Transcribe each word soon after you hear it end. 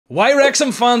Why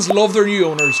Wrexham fans love their new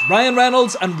owners, Ryan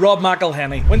Reynolds and Rob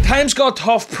McElhenney. When times got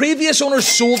tough, previous owners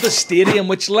sold the stadium,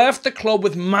 which left the club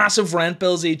with massive rent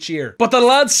bills each year. But the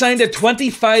lads signed a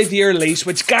 25-year lease,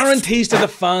 which guarantees to the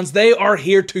fans they are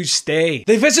here to stay.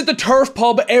 They visit the Turf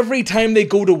pub every time they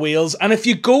go to Wales, and if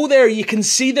you go there, you can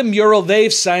see the mural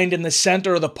they've signed in the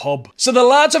centre of the pub. So the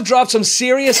lads have dropped some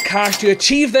serious cash to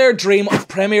achieve their dream of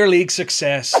Premier League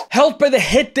success. Helped by the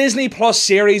hit Disney Plus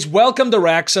series Welcome to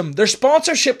Wrexham, their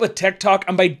sponsorship with TikTok,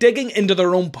 and by digging into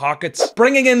their own pockets,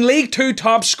 bringing in League 2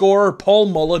 top scorer Paul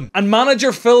Mullen and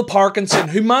manager Phil Parkinson,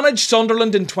 who managed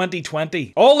Sunderland in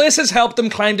 2020. All this has helped them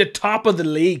climb to top of the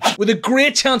league, with a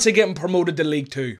great chance of getting promoted to League 2.